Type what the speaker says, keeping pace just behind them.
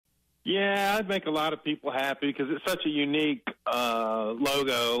Yeah, I'd make a lot of people happy because it's such a unique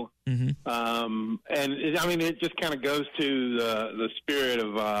logo. Mm-hmm. It just kind of goes to the spirit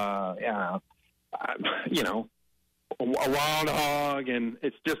of, a wild hog, and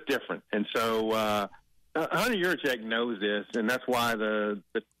it's just different. And so Hunter Yurachek knows this, and that's why the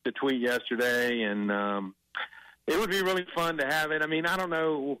tweet yesterday, and it would be really fun to have it. I mean, I don't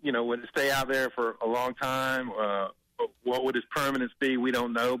know, would it stay out there for a long time? What would its permanence be? We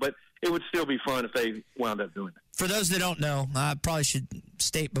don't know, but it would still be fun if they wound up doing it. For those that don't know, I probably should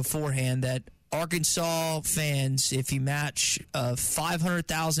state beforehand that Arkansas fans, if you match a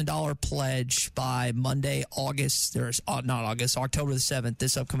 $500,000 pledge by Monday, October the 7th,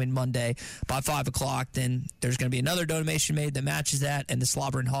 this upcoming Monday, by 5 o'clock, then there's going to be another donation made that matches that, and the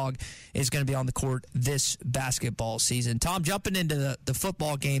Slobbering Hog is going to be on the court this basketball season. Tom, jumping into the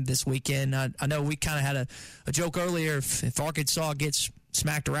football game this weekend, I know we kind of had a joke earlier, if Arkansas gets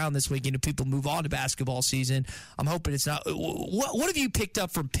smacked around this weekend and people move on to basketball season. I'm hoping it's not. What have you picked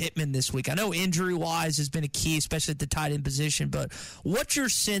up from Pittman this week? I know injury-wise has been a key, especially at the tight end position, but what's your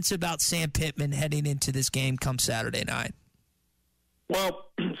sense about Sam Pittman heading into this game come Saturday night? Well,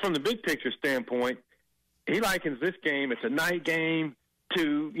 from the big picture standpoint, he likens this game, it's a night game,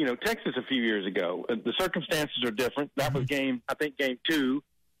 to Texas a few years ago. The circumstances are different. That was game 2,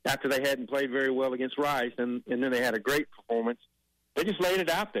 after they hadn't played very well against Rice, and then they had a great performance. They just laid it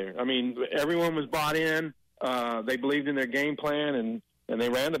out there. I mean, everyone was bought in. They believed in their game plan, and they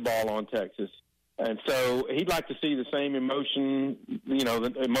ran the ball on Texas. And so he'd like to see the same emotion,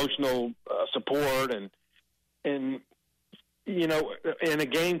 the emotional support, and in a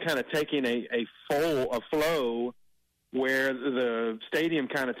game kind of taking a flow where the stadium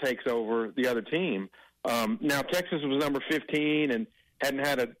kind of takes over the other team. Now, Texas was number 15 and hadn't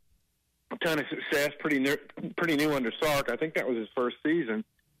had a ton of success, pretty new under Sark. I think that was his first season.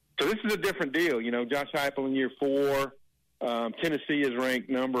 So this is a different deal. Josh Heupel in year 4. Tennessee is ranked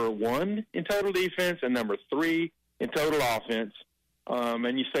number 1 in total defense and number 3 in total offense.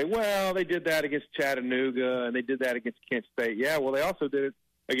 And you say, well, they did that against Chattanooga and they did that against Kent State. Yeah, well, they also did it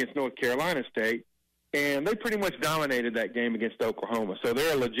against North Carolina State. And they pretty much dominated that game against Oklahoma. So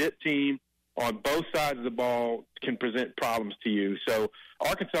they're a legit team on both sides of the ball, can present problems to you. So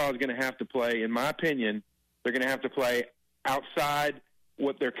Arkansas is going to have to play, in my opinion, they're going to have to play outside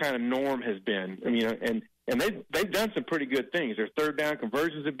what their kind of norm has been. I mean, and they've done some pretty good things. Their third down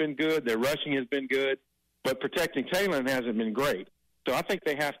conversions have been good. Their rushing has been good. But protecting Taylor hasn't been great. So I think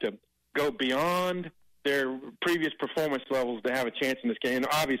they have to go beyond their previous performance levels to have a chance in this game. And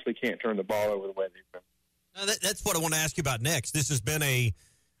obviously can't turn the ball over the way they've been. That's what I want to ask you about next. This has been a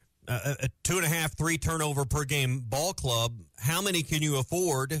 2.5, 3 turnover per game ball club. How many can you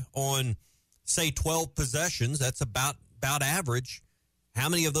afford on, say, 12 possessions? That's about average. How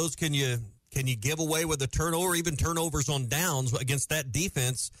many of those can you give away with a turnover, even turnovers on downs against that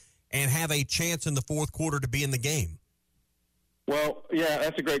defense, and have a chance in the fourth quarter to be in the game? Well, yeah,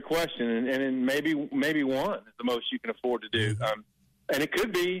 that's a great question, and maybe one is the most you can afford to do. And it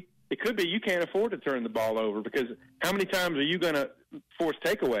could be you can't afford to turn the ball over, because how many times are you going to force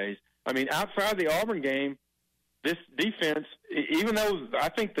takeaways? I mean, outside the Auburn game, this defense, even though I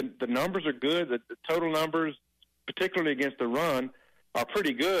think the numbers are good, the total numbers, particularly against the run, are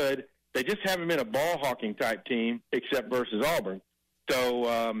pretty good, they just haven't been a ball-hawking type team except versus Auburn.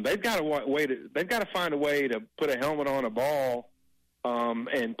 So they've got to find a way to put a helmet on a ball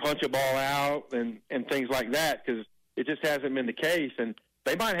and punch a ball out and things like that, because it just hasn't been the case. And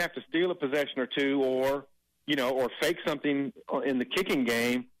they might have to steal a possession or two, or fake something in the kicking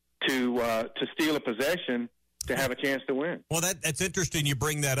game to steal a possession to have a chance to win. Well, that's interesting you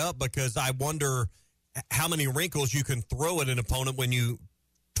bring that up, because I wonder how many wrinkles you can throw at an opponent when you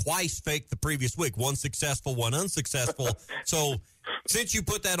twice fake the previous week, one successful, one unsuccessful. So since you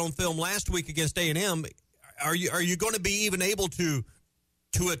put that on film last week against A&M, are you going to be even able to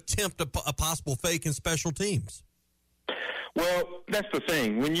attempt a possible fake in special teams? Well, that's the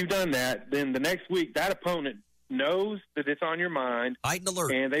thing. When you've done that, then the next week that opponent knows that it's on your mind. Heightened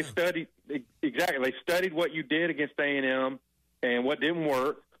alert. And they've studied exactly. They studied what you did against A&M and what didn't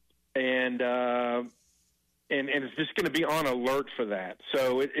work, and it's just going to be on alert for that.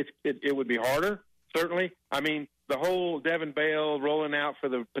 So it would be harder, certainly. I mean, the whole Devin Bale rolling out for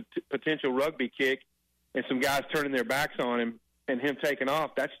the potential rugby kick and some guys turning their backs on him and him taking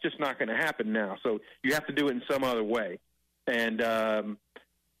off, that's just not going to happen now. So you have to do it in some other way. And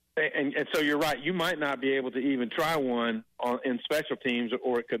so you're right. You might not be able to even try one in special teams,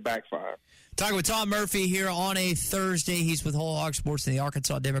 or it could backfire. Talking with Tom Murphy here on a Thursday. He's with Whole Hog Sports and the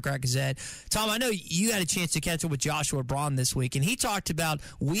Arkansas Democrat-Gazette. Tom, I know you had a chance to catch up with Joshua Braun this week, and he talked about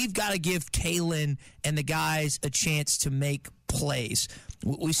we've got to give Talon and the guys a chance to make plays.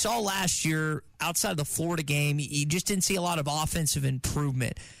 We saw last year, outside of the Florida game, you just didn't see a lot of offensive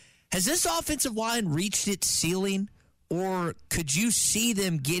improvement. Has this offensive line reached its ceiling, or could you see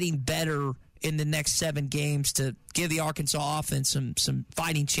them getting better in the next 7 games to give the Arkansas offense some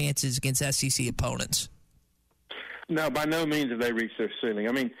fighting chances against SEC opponents? No, by no means have they reached their ceiling.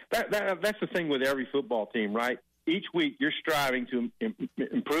 I mean, that's the thing with every football team, right? Each week you're striving to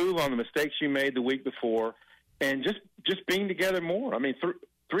improve on the mistakes you made the week before and just being together more. I mean,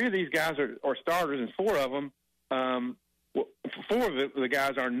 3 of these guys are starters, and 4 of them, 4 of the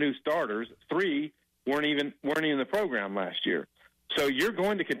guys are new starters. 3 weren't even in the program last year. So you're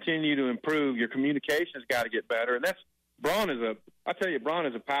going to continue to improve. Your communication's got to get better, and Braun is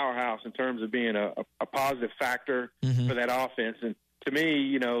a powerhouse in terms of being a positive factor for that offense. And to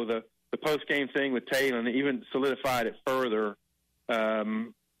me, the post-game thing with Talon even solidified it further.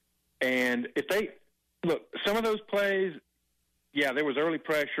 And if they look, some of those plays, yeah, there was early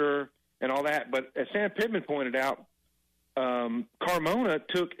pressure and all that, but as Sam Pittman pointed out, Carmona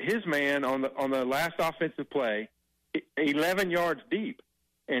took his man on the last offensive play 11 yards deep.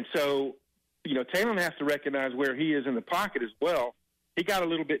 And so, Talon has to recognize where he is in the pocket as well. He got a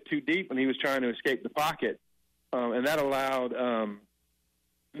little bit too deep when he was trying to escape the pocket, and that allowed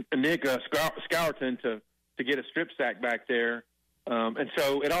Nick Scourton to get a strip sack back there. And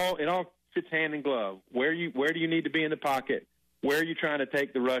so it all fits hand in glove. Where do you need to be in the pocket? Where are you trying to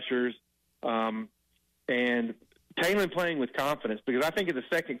take the rushers? And Talon playing with confidence, because I think in the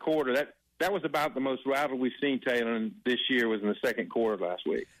second quarter that was about the most rattled we've seen Talon this year was in the second quarter last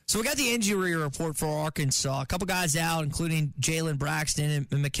week. So we got the injury report for Arkansas. A couple guys out, including Jalen Braxton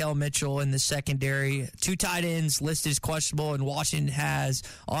and Mikael Mitchell in the secondary. 2 tight ends listed as questionable, and Washington has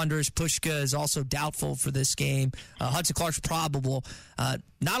Andres Pushka is also doubtful for this game. Hudson Clark's probable.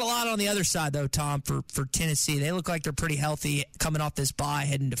 Not a lot on the other side, though, Tom, for Tennessee. They look like they're pretty healthy coming off this bye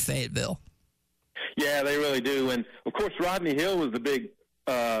heading to Fayetteville. Yeah, they really do. And, of course, Rodney Hill was the big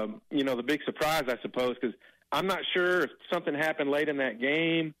surprise, I suppose, because I'm not sure if something happened late in that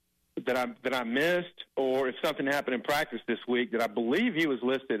game that I missed, or if something happened in practice this week that I believe he was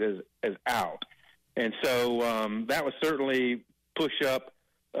listed as out. And so that would certainly push up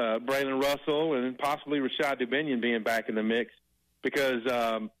Braylon Russell and possibly Rashad Dubinion being back in the mix, because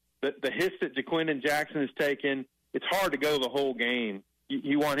the hits that Jaquindon Jackson has taken, it's hard to go the whole game.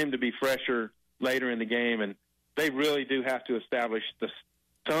 You want him to be fresher later in the game, and they really do have to establish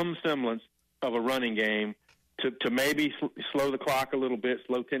some semblance of a running game to maybe slow the clock a little bit,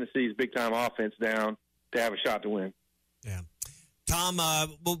 slow Tennessee's big-time offense down to have a shot to win. Yeah. Tom,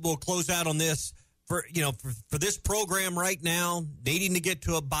 we'll close out on this. For this program right now, needing to get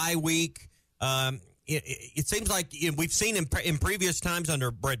to a bye week, it seems like we've seen in previous times under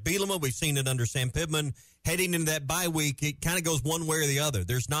Brett Bielema, we've seen it under Sam Pittman, heading into that bye week, it kind of goes one way or the other.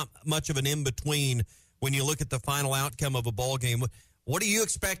 There's not much of an in-between when you look at the final outcome of a ball game. What are you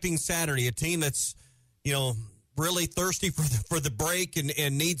expecting Saturday? A team that's, really thirsty for the break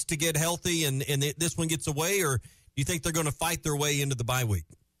and needs to get healthy and this one gets away, or do you think they're going to fight their way into the bye week?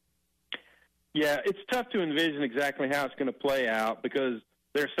 Yeah, it's tough to envision exactly how it's going to play out because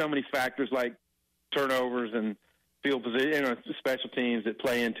there's so many factors like turnovers and field position, special teams that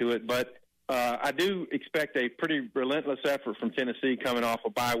play into it. But I do expect a pretty relentless effort from Tennessee coming off a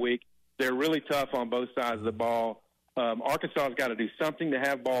bye week. They're really tough on both sides of the ball. Arkansas's got to do something to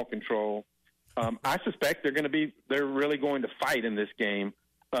have ball control. I suspect they're really going to fight in this game.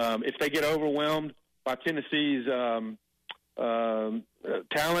 If they get overwhelmed by Tennessee's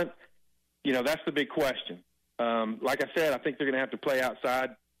talent, that's the big question. Like I said, I think they're going to have to play outside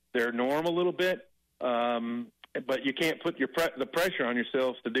their norm a little bit, but you can't put the pressure on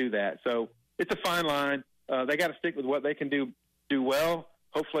yourselves to do that. So it's a fine line. They got to stick with what they can do well.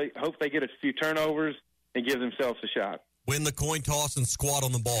 Hope they get a few turnovers and give themselves a shot. Win the coin toss and squat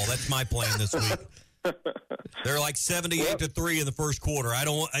on the ball. That's my plan this week. They're like 78-3 in the first quarter. I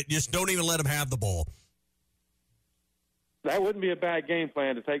just don't even let them have the ball. That wouldn't be a bad game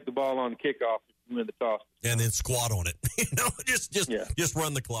plan to take the ball on kickoff if you win the toss. And then squat on it. Just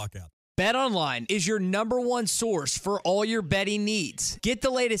run the clock out. BetOnline is your #1 source for all your betting needs. Get the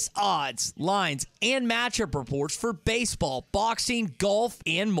latest odds, lines, and matchup reports for baseball, boxing, golf,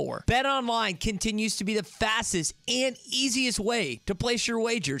 and more. BetOnline continues to be the fastest and easiest way to place your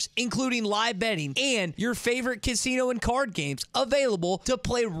wagers, including live betting and your favorite casino and card games available to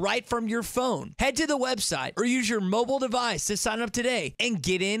play right from your phone. Head to the website or use your mobile device to sign up today and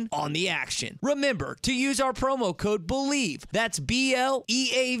get in on the action. Remember to use our promo code BELIEVE, that's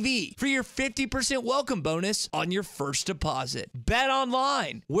BLEAV, for your 50% welcome bonus on your first deposit. Bet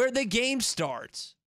online, where the game starts.